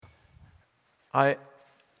I,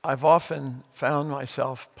 I've often found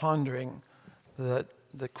myself pondering the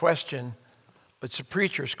question, it's a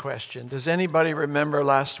preacher's question. Does anybody remember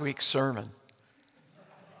last week's sermon?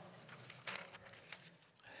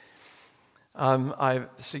 I've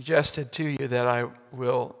suggested to you that I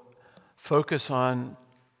will focus on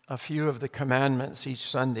a few of the commandments each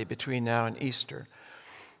Sunday between now and Easter.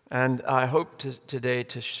 And I hope today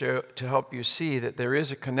to help you see that there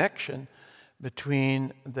is a connection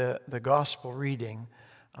between the gospel reading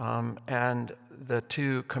and the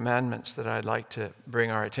two commandments that I'd like to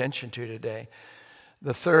bring our attention to today.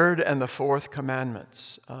 The third and the fourth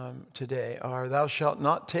commandments today are, thou shalt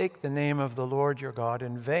not take the name of the Lord your God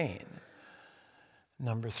in vain.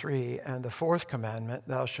 Number 3, and the fourth commandment,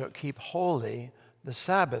 thou shalt keep holy the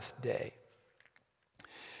Sabbath day.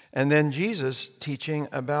 And then Jesus teaching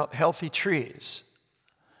about healthy trees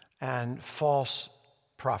and false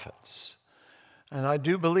prophets. And I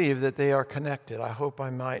do believe that they are connected. I hope I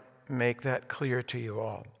might make that clear to you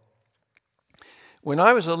all. When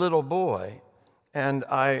I was a little boy, and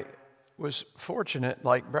I was fortunate,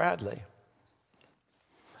 like Bradley,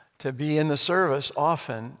 to be in the service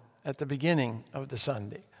often at the beginning of the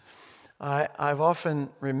Sunday, I've often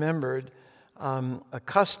remembered a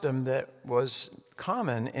custom that was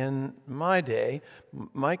common in my day.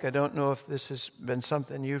 Mike, I don't know if this has been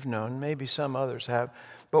something you've known. Maybe some others have.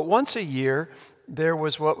 But once a year, there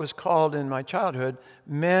was what was called in my childhood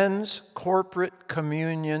Men's Corporate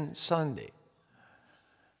Communion Sunday.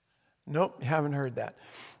 Nope, you haven't heard that.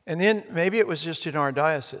 And then maybe it was just in our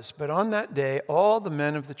diocese, but on that day, all the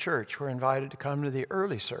men of the church were invited to come to the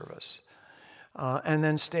early service and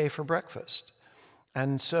then stay for breakfast.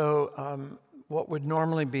 And so what would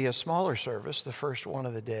normally be a smaller service, the first one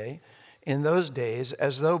of the day, in those days,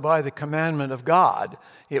 as though by the commandment of God,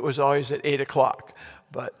 it was always at 8 o'clock.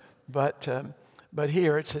 But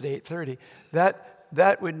here it's at 8:30.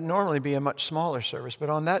 That would normally be a much smaller service, but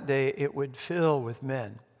on that day it would fill with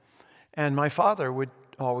men. And my father would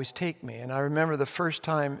always take me. And I remember the first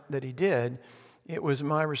time that he did, it was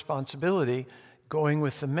my responsibility going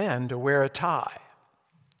with the men to wear a tie,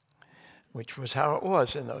 which was how it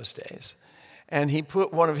was in those days. And he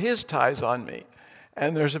put one of his ties on me.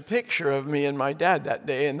 And there's a picture of me and my dad that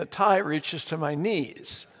day, and the tie reaches to my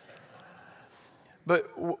knees.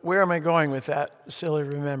 But where am I going with that silly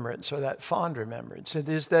remembrance or that fond remembrance? It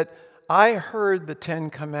is that I heard the 10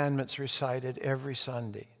 Commandments recited every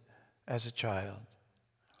Sunday as a child.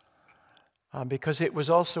 Because it was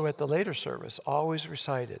also at the later service, always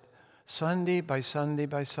recited. Sunday by Sunday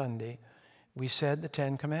by Sunday, we said the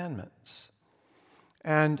 10 Commandments.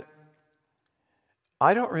 And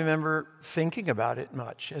I don't remember thinking about it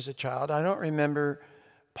much as a child. I don't remember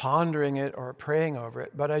pondering it or praying over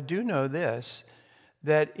it. But I do know this,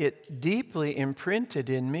 that it deeply imprinted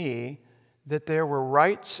in me that there were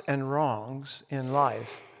rights and wrongs in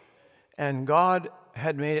life. And God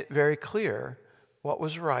had made it very clear what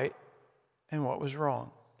was right and what was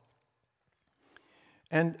wrong.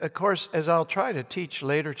 And of course, as I'll try to teach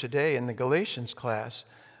later today in the Galatians class,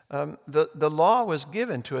 the law was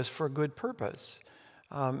given to us for a good purpose.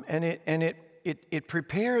 And it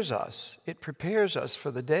prepares us. It prepares us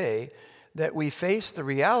for the day that we face the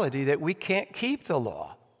reality that we can't keep the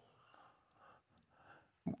law.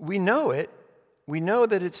 We know it. We know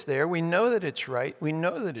that it's there. We know that it's right. We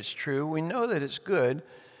know that it's true. We know that it's good.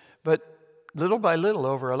 But little by little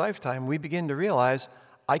over a lifetime, we begin to realize,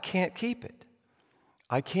 I can't keep it.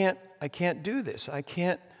 I can't do this.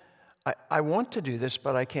 I want to do this,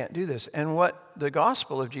 but I can't do this. And what the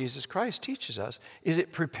gospel of Jesus Christ teaches us is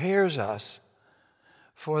it prepares us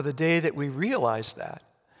for the day that we realize that.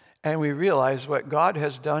 And we realize what God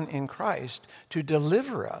has done in Christ to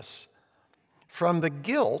deliver us from the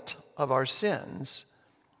guilt of our sins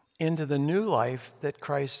into the new life that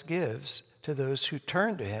Christ gives to those who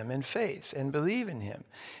turn to him in faith and believe in him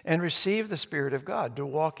and receive the Spirit of God to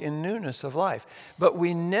walk in newness of life. But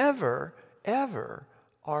we never, ever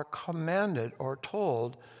are commanded or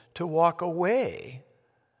told to walk away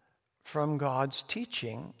from God's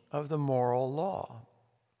teaching of the moral law.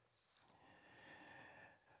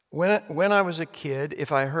 When I was a kid,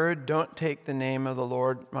 if I heard, don't take the name of the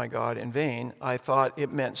Lord my God in vain, I thought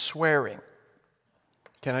it meant swearing.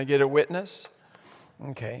 Can I get a witness?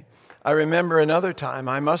 Okay. I remember another time,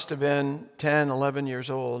 I must have been 10, 11 years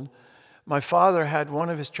old. My father had one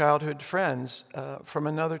of his childhood friends from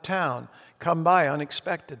another town come by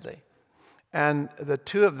unexpectedly. And the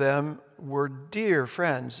two of them were dear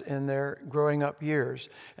friends in their growing up years.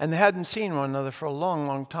 And they hadn't seen one another for a long,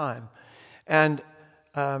 long time. And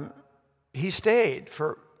he stayed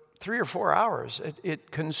for 3 or 4 hours.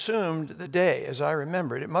 It consumed the day, as I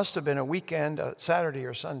remember it. It must have been a weekend, a Saturday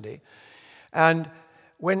or Sunday. And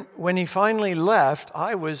when he finally left,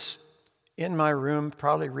 I was in my room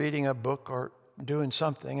probably reading a book or doing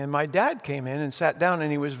something. And my dad came in and sat down,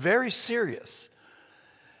 and he was very serious.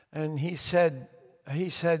 And he said,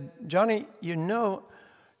 Johnny, you know,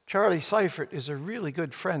 Charlie Seifert is a really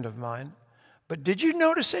good friend of mine, but did you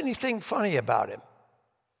notice anything funny about him?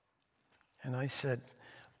 And I said,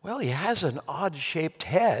 well, he has an odd-shaped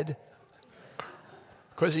head.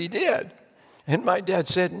 Because he did. And my dad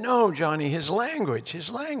said, no, Johnny, his language.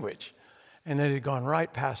 And it had gone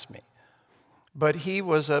right past me. But he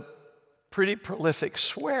was a pretty prolific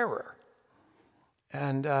swearer.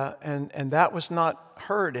 And that was not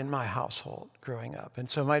heard in my household growing up. And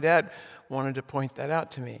so my dad wanted to point that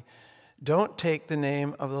out to me. Don't take the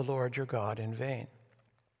name of the Lord your God in vain.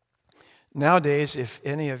 Nowadays, if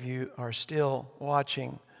any of you are still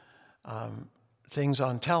watching things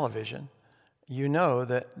on television, you know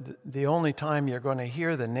that the only time you're going to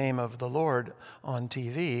hear the name of the Lord on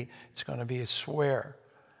TV, it's going to be a swear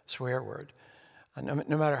word.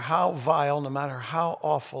 No matter how vile, no matter how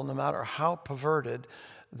awful, no matter how perverted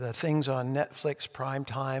the things on Netflix,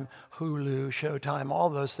 Primetime, Hulu, Showtime, all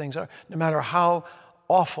those things are, no matter how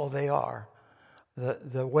awful they are,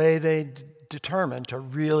 the way they determine to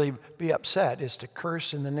really be upset is to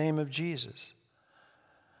curse in the name of Jesus.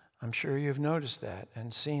 I'm sure you've noticed that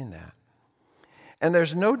and seen that. And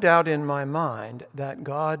there's no doubt in my mind that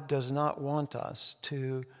God does not want us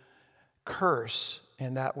to curse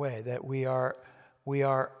in that way, that we are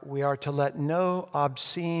to let no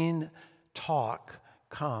obscene talk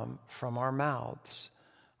come from our mouths.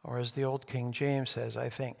 Or as the old King James says, I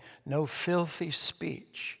think, no filthy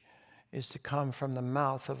speech is to come from the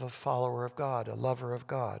mouth of a follower of God, a lover of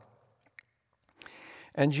God.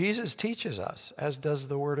 And Jesus teaches us, as does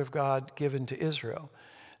the word of God given to Israel,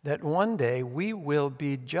 that one day we will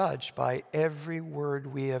be judged by every word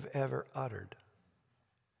we have ever uttered.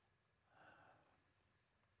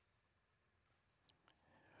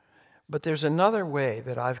 But there's another way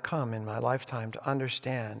that I've come in my lifetime to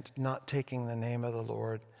understand not taking the name of the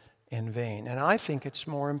Lord in vain. And I think it's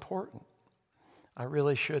more important. I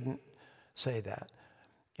really shouldn't say that.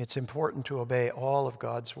 It's important to obey all of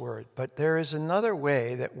God's word. But there is another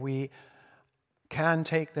way that we can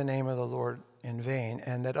take the name of the Lord in vain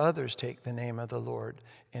and that others take the name of the Lord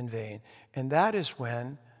in vain. And that is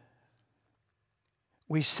when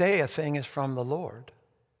we say a thing is from the Lord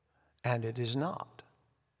and it is not.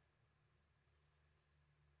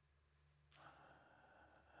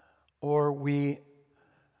 Or we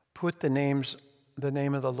put the name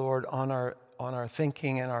of the Lord on our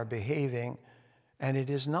thinking and our behaving, and it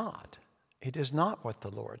is not. It is not what the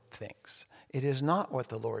Lord thinks. It is not what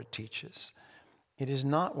the Lord teaches. It is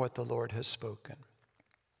not what the Lord has spoken.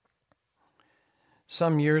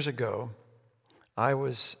 Some years ago, I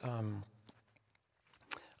was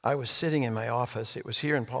sitting in my office. It was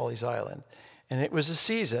here in Pawleys Island, and it was a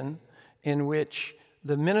season in which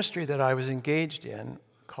the ministry that I was engaged in,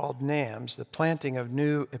 called NAMS, the planting of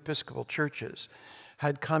new Episcopal churches,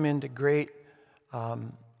 had come into great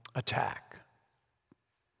attack.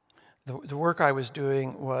 The work I was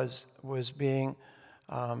doing was being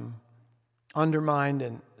undermined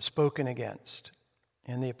and spoken against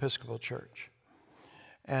in the Episcopal Church.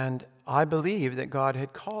 And I believed that God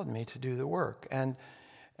had called me to do the work. And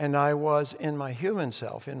I was in my human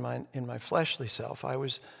self, in my fleshly self, I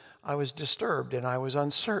was disturbed and I was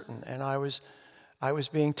uncertain and I was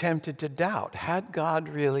being tempted to doubt. Had God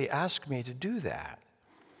really asked me to do that?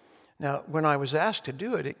 Now, when I was asked to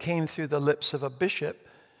do it, it came through the lips of a bishop,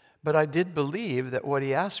 but I did believe that what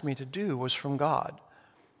he asked me to do was from God.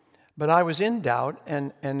 But I was in doubt,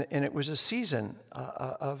 and it was a season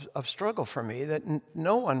of struggle for me that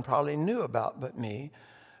no one probably knew about but me,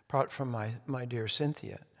 apart from my dear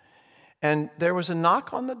Cynthia. And there was a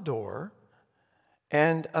knock on the door,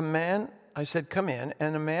 and a man, I said, come in,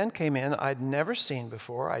 and a man came in I'd never seen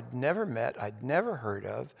before, I'd never met, I'd never heard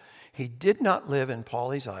of. He did not live in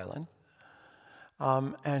Pawleys Island,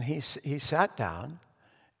 and he sat down,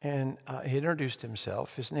 and he introduced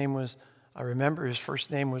himself. His name was, I remember his first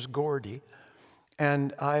name was Gordy.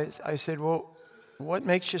 And I said, well, what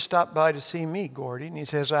makes you stop by to see me, Gordy? And he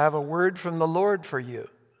says, I have a word from the Lord for you.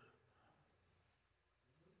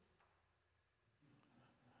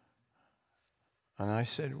 And I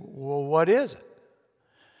said, well, what is it?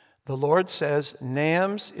 The Lord says,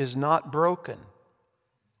 NAMS is not broken.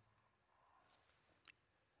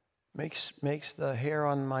 Makes the hair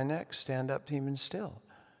on my neck stand up even still.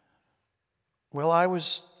 Well, I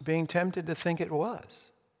was being tempted to think it was.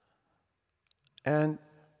 And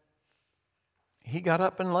he got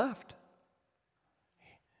up and left.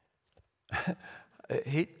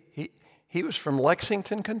 He was from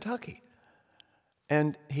Lexington, Kentucky.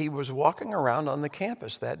 And he was walking around on the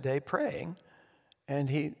campus that day praying, and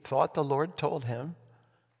he thought the Lord told him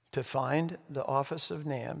to find the office of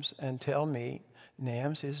NAMS and tell me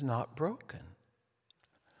NAMS is not broken.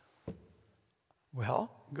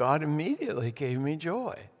 Well, God immediately gave me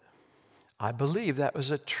joy. I believe that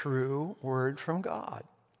was a true word from God.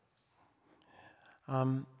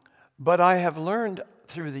 But I have learned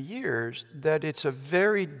through the years that it's a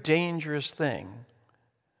very dangerous thing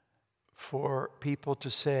for people to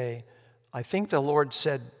say, I think the Lord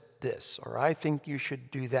said this, or I think you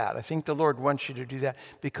should do that. I think the Lord wants you to do that,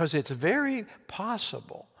 because it's very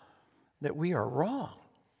possible that we are wrong.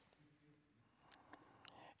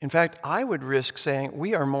 In fact, I would risk saying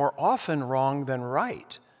we are more often wrong than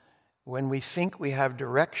right when we think we have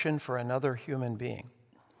direction for another human being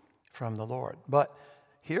from the Lord. But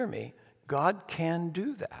hear me, God can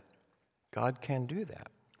do that. God can do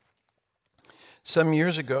that. Some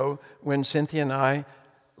years ago, when Cynthia and I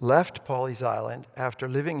left Pawleys Island after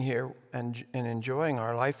living here and enjoying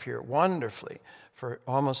our life here wonderfully for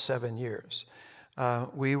almost 7 years,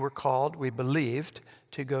 we were called, we believed,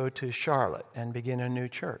 to go to Charlotte and begin a new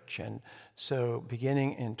church. And so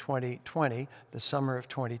beginning in 2020, the summer of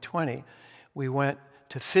 2020, we went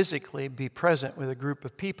to physically be present with a group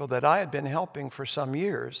of people that I had been helping for some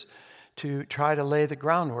years to try to lay the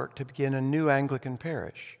groundwork to begin a new Anglican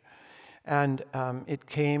parish. And it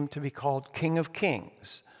came to be called King of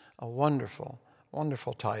Kings, a wonderful,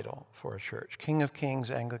 wonderful title for a church. King of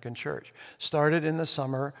Kings Anglican Church. Started in the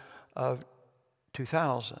summer of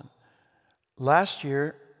 2000. Last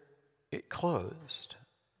year, it closed.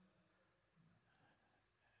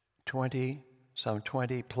 20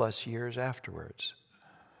 plus years afterwards.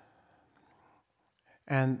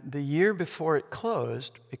 And the year before it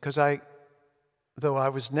closed, because though I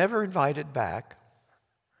was never invited back,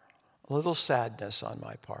 a little sadness on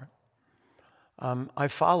my part, I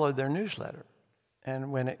followed their newsletter.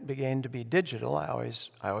 And when it began to be digital, I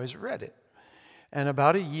always read it. And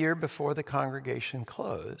about a year before the congregation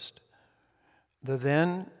closed, the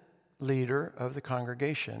then leader of the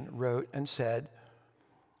congregation wrote and said,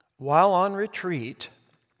 while on retreat,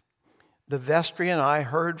 the vestry and I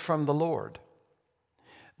heard from the Lord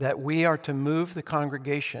that we are to move the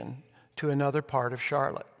congregation to another part of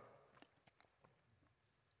Charlotte.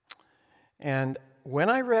 And when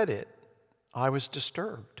I read it, I was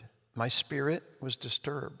disturbed. My spirit was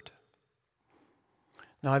disturbed.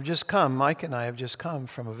 Now Mike and I have just come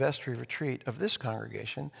from a vestry retreat of this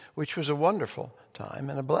congregation, which was a wonderful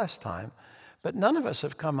time and a blessed time. But none of us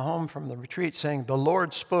have come home from the retreat saying, the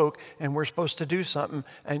Lord spoke and we're supposed to do something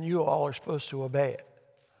and you all are supposed to obey it.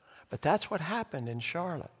 But that's what happened in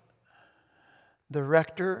Charlotte. The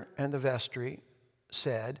rector and the vestry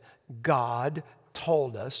said, God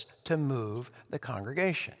told us to move the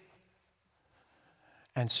congregation.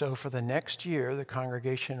 And so for the next year, the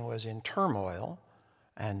congregation was in turmoil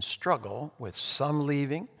and struggle, with some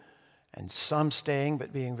leaving and some staying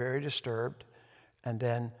but being very disturbed, and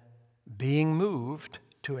then being moved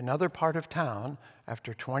to another part of town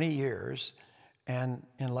after 20 years, and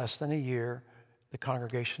in less than a year, the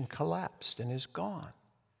congregation collapsed and is gone.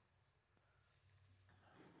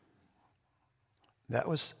 That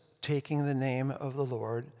was taking the name of the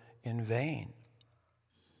Lord in vain.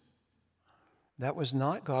 That was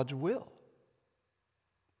not God's will.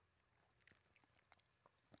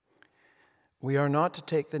 We are not to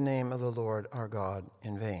take the name of the Lord our God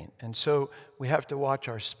in vain. And so we have to watch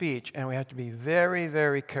our speech, and we have to be very,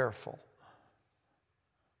 very careful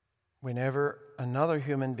whenever another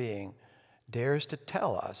human being dares to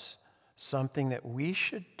tell us something that we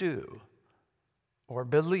should do or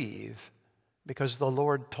believe because the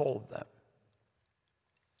Lord told them.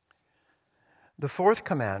 The fourth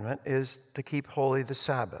commandment is to keep holy the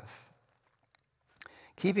Sabbath.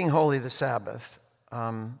 Keeping holy the Sabbath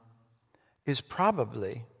is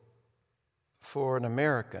probably, for an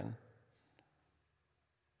American,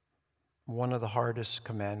 one of the hardest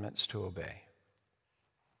commandments to obey.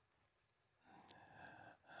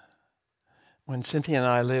 When Cynthia and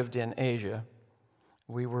I lived in Asia,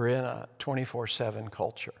 we were in a 24/7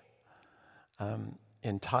 culture.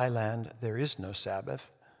 In Thailand, there is no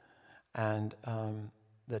Sabbath, and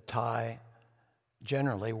the Thai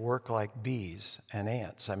generally work like bees and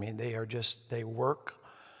ants. I mean, they work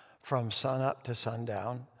from sunup to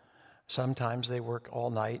sundown. Sometimes they work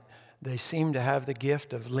all night. They seem to have the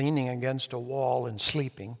gift of leaning against a wall and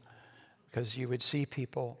sleeping, because you would see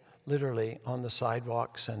people literally on the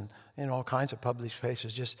sidewalks and in all kinds of public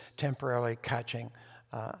spaces just temporarily catching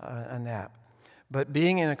a nap. But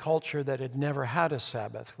being in a culture that had never had a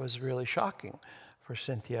Sabbath was really shocking for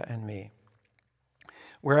Cynthia and me.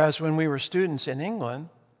 Whereas when we were students in England,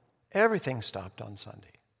 everything stopped on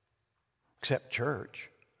Sunday, except church.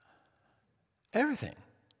 Everything.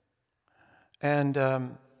 And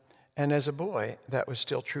as a boy, that was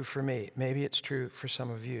still true for me. Maybe it's true for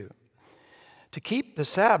some of you. To keep the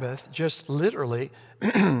Sabbath just literally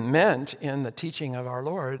meant, in the teaching of our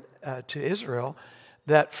Lord to Israel,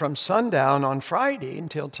 that from sundown on Friday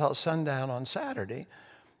until sundown on Saturday,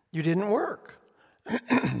 you didn't work.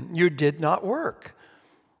 You did not work.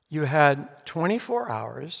 You had 24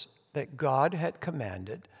 hours that God had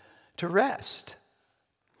commanded to rest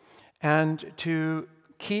and to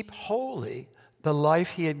keep holy the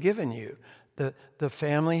life he had given you, the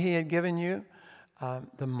family he had given you,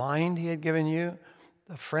 the mind he had given you,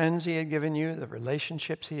 the friends he had given you, the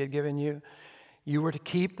relationships he had given you. You were to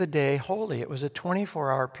keep the day holy. It was a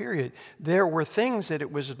 24-hour period. There were things that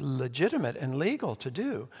it was legitimate and legal to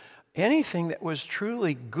do. Anything that was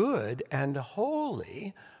truly good and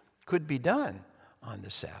holy could be done on the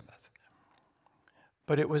Sabbath.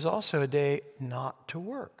 But it was also a day not to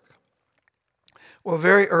work. Well,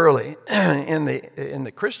 very early in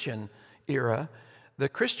the Christian era, the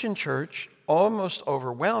Christian church almost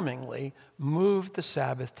overwhelmingly moved the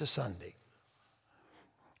Sabbath to Sunday.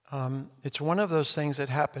 It's one of those things that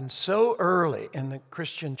happened so early in the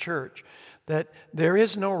Christian church that there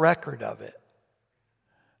is no record of it.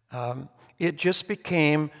 It just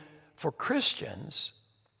became, for Christians,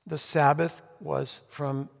 the Sabbath was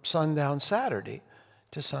from sundown Saturday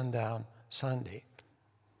to sundown Sunday.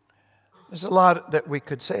 There's a lot that we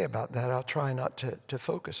could say about that. I'll try not to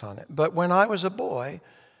focus on it. But when I was a boy,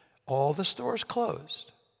 all the stores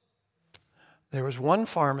closed. There was one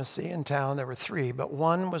pharmacy in town. There were three, but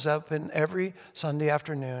one was open every Sunday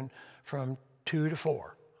afternoon from 2 to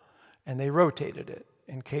 4. And they rotated it.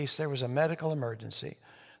 In case there was a medical emergency,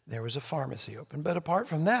 there was a pharmacy open. But apart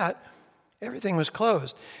from that, everything was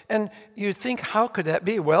closed. And you'd think, how could that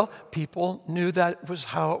be? Well, people knew that was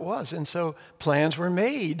how it was. And so plans were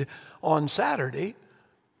made on Saturday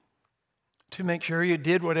to make sure you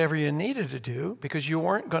did whatever you needed to do, because you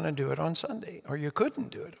weren't going to do it on Sunday, or you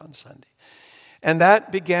couldn't do it on Sunday. And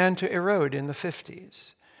that began to erode in the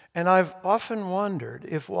 50s. And I've often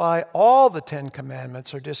wondered why all the 10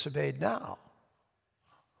 Commandments are disobeyed now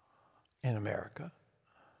in America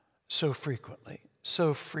so frequently,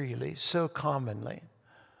 so freely, so commonly.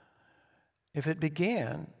 If it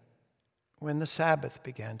began when the Sabbath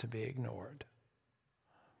began to be ignored.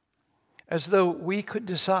 As though we could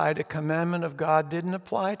decide a commandment of God didn't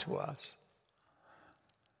apply to us.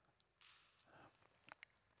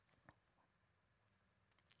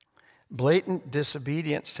 Blatant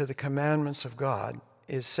disobedience to the commandments of God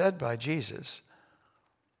is said by Jesus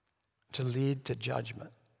to lead to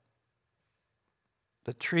judgment.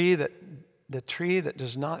 The tree that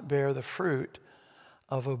does not bear the fruit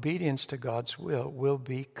of obedience to God's will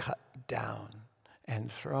be cut down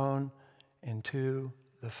and thrown into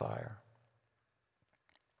the fire.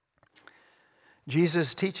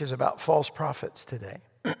 Jesus teaches about false prophets today.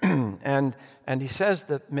 And he says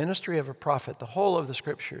the ministry of a prophet, the whole of the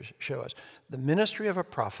scriptures show us, the ministry of a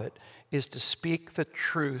prophet is to speak the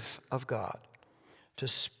truth of God. To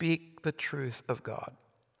speak the truth of God.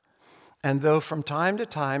 And though from time to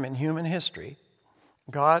time in human history,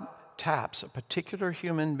 God taps a particular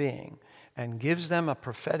human being and gives them a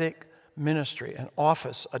prophetic ministry, an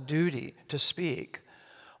office, a duty to speak,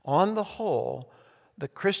 on the whole, the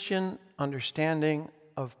Christian understanding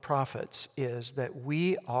of prophets is that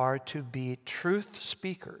we are to be truth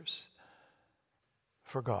speakers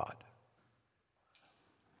for God.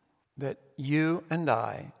 That you and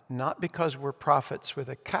I, not because we're prophets with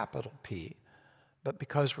a capital P, but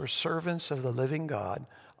because we're servants of the living God,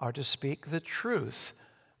 are to speak the truth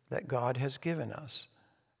that God has given us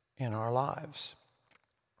in our lives.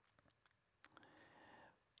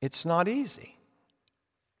 It's not easy,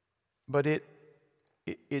 but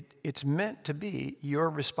it's meant to be your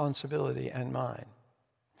responsibility and mine.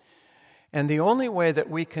 And the only way that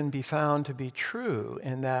we can be found to be true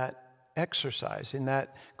in that exercise, in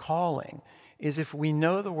that calling, is if we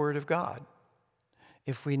know the Word of God,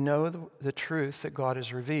 if we know the truth that God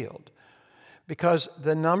has revealed. Because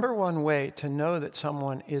the number one way to know that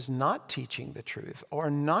someone is not teaching the truth or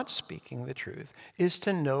not speaking the truth is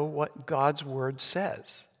to know what God's Word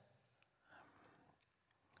says.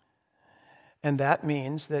 And that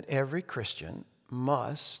means that every Christian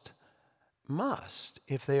must,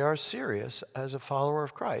 if they are serious as a follower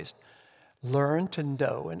of Christ, learn to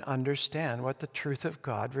know and understand what the truth of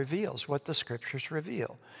God reveals, what the Scriptures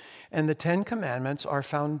reveal. And the 10 Commandments are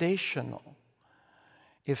foundational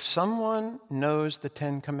If someone knows the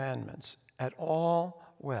Ten Commandments at all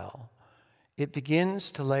well, it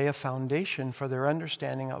begins to lay a foundation for their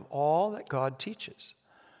understanding of all that God teaches,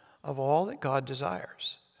 of all that God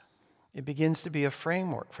desires. It begins to be a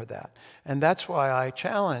framework for that. And that's why I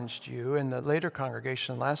challenged you in the later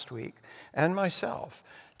congregation last week, and myself,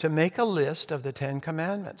 to make a list of the Ten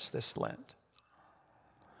Commandments this Lent.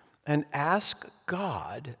 And ask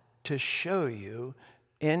God to show you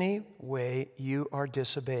any way you are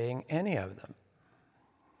disobeying any of them.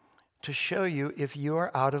 To show you if you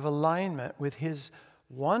are out of alignment with His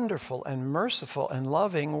wonderful and merciful and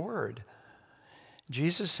loving word.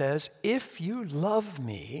 Jesus says, if you love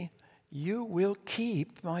me, you will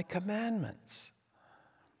keep my commandments.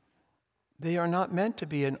 They are not meant to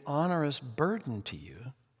be an onerous burden to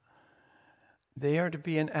you. They are to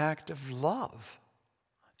be an act of love.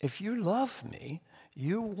 If you love me,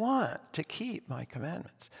 you want to keep my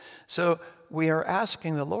commandments. So we are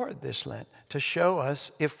asking the Lord this Lent to show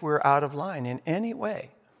us if we're out of line in any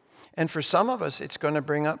way. And for some of us, it's going to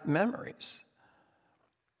bring up memories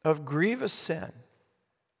of grievous sin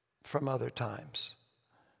from other times.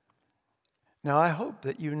 Now, I hope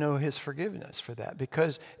that you know His forgiveness for that,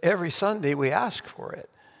 because every Sunday we ask for it.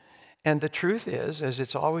 And the truth is, as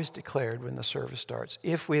it's always declared when the service starts,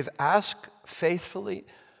 if we've asked faithfully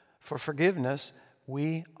for forgiveness,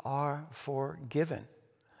 we are forgiven.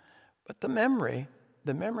 But the memory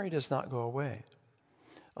does not go away.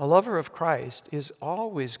 A lover of Christ is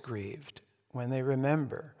always grieved when they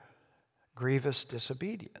remember grievous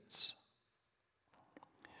disobedience.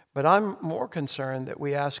 But I'm more concerned that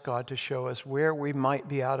we ask God to show us where we might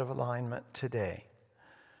be out of alignment today.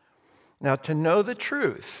 Now, to know the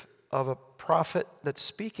truth of a prophet that's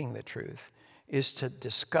speaking the truth is to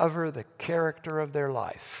discover the character of their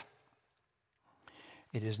life.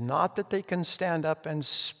 It is not that they can stand up and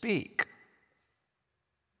speak.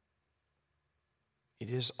 It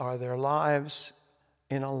is, are their lives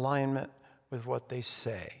in alignment with what they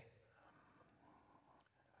say?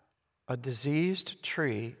 A diseased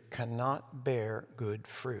tree cannot bear good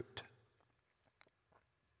fruit.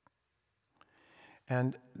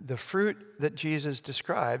 And the fruit that Jesus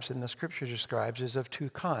describes and the Scripture describes is of two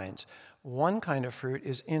kinds. One kind of fruit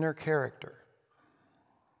is inner character.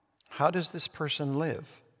 How does this person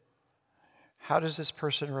live? How does this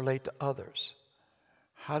person relate to others?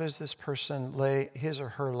 How does this person lay his or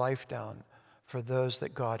her life down for those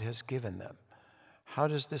that God has given them? How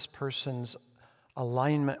does this person's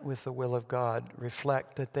alignment with the will of God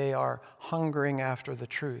reflect that they are hungering after the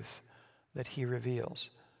truth that He reveals?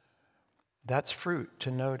 That's fruit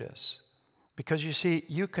to notice. Because you see,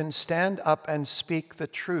 you can stand up and speak the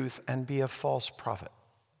truth and be a false prophet.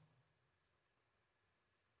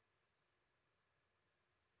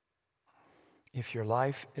 If your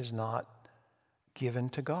life is not given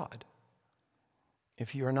to God,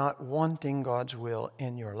 if you're not wanting God's will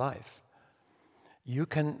in your life, you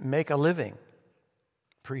can make a living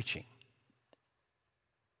preaching.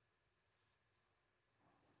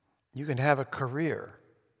 You can have a career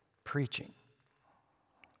preaching.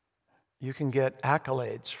 You can get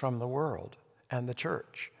accolades from the world and the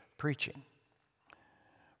church preaching.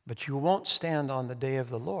 But you won't stand on the day of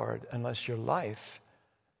the Lord unless your life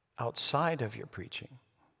outside of your preaching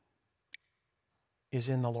is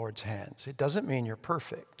in the Lord's hands. It doesn't mean you're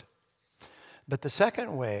perfect. But the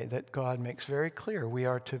second way that God makes very clear we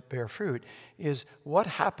are to bear fruit is what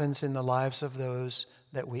happens in the lives of those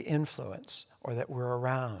that we influence or that we're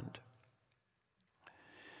around.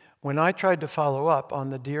 When I tried to follow up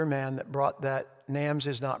on the dear man that brought that "Nams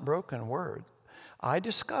is not broken" word, I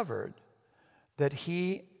discovered that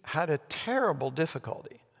he had a terrible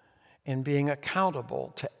difficulty in being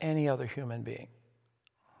accountable to any other human being.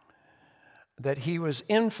 That he was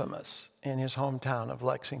infamous in his hometown of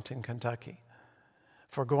Lexington, Kentucky,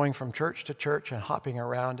 for going from church to church and hopping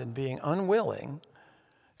around and being unwilling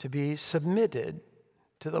to be submitted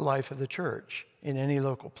to the life of the church in any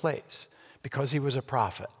local place because he was a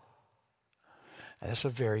prophet. And that's a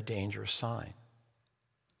very dangerous sign.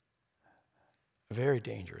 A very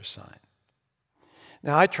dangerous sign.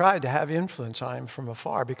 Now, I tried to have influence on him from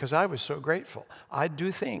afar because I was so grateful. I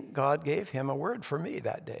do think God gave him a word for me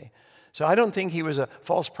that day. So I don't think he was a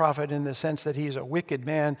false prophet in the sense that he's a wicked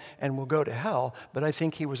man and will go to hell, but I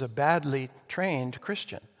think he was a badly trained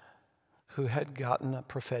Christian who had gotten a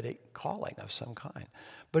prophetic calling of some kind.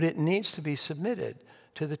 But it needs to be submitted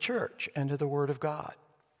to the church and to the Word of God.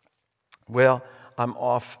 Well, I'm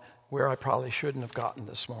off where I probably shouldn't have gotten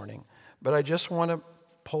this morning, but I just want to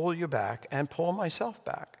pull you back and pull myself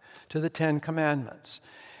back to the Ten Commandments.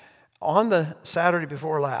 On the Saturday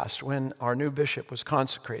before last, when our new bishop was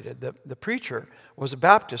consecrated, the preacher was a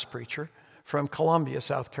Baptist preacher from Columbia,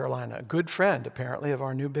 South Carolina, a good friend, apparently, of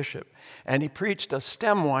our new bishop. And he preached a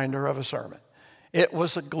stem winder of a sermon. It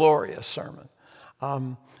was a glorious sermon.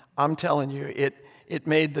 I'm telling you, it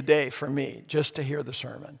made the day for me just to hear the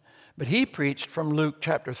sermon. But he preached from Luke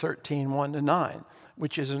chapter 13, 1-9,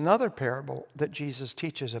 which is another parable that Jesus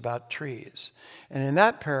teaches about trees. And in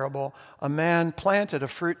that parable, a man planted a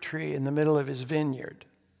fruit tree in the middle of his vineyard.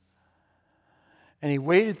 And he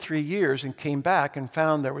waited 3 years and came back and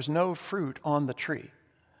found there was no fruit on the tree.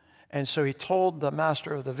 And so he told the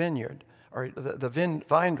master of the vineyard, or the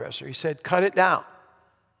vine dresser, he said, cut it down.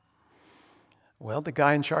 Well, the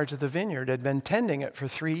guy in charge of the vineyard had been tending it for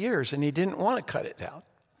 3 years, and he didn't want to cut it down.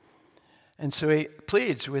 And so he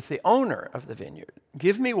pleads with the owner of the vineyard,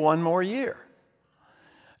 give me 1 more year,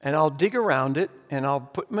 and I'll dig around it, and I'll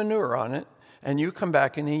put manure on it, and you come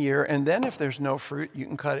back in a year, and then if there's no fruit, you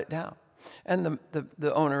can cut it down. And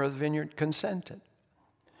the owner of the vineyard consented.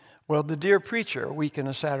 Well, the dear preacher, a week and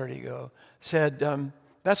a Saturday ago, said,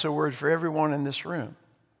 that's a word for everyone in this room.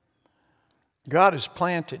 God has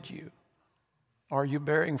planted you. Are you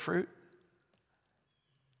bearing fruit?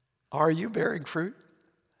 Are you bearing fruit?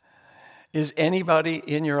 Is anybody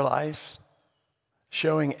in your life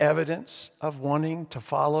showing evidence of wanting to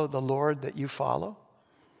follow the Lord that you follow?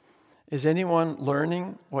 Is anyone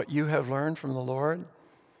learning what you have learned from the Lord?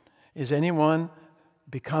 Is anyone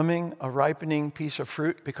becoming a ripening piece of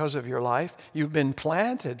fruit because of your life? You've been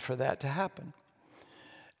planted for that to happen.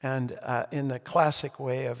 And in the classic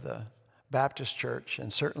way of the Baptist church,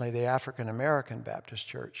 and certainly the African American Baptist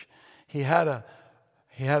church, he had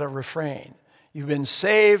a refrain. You've been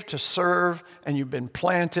saved to serve, and you've been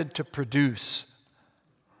planted to produce.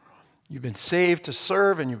 You've been saved to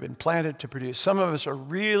serve, and you've been planted to produce. Some of us are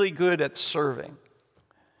really good at serving,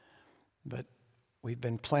 but we've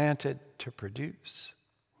been planted to produce.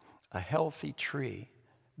 A healthy tree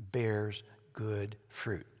bears good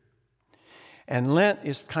fruit. And Lent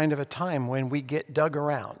is kind of a time when we get dug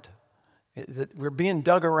around. We're being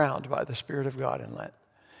dug around by the Spirit of God in Lent.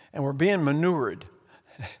 And we're being manured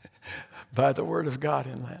by the Word of God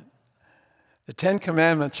in Lent. The 10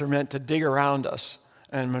 Commandments are meant to dig around us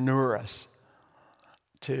and manure us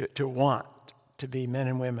to want to be men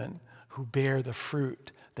and women who bear the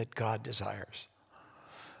fruit that God desires.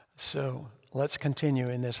 So let's continue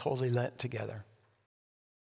in this Holy Lent together.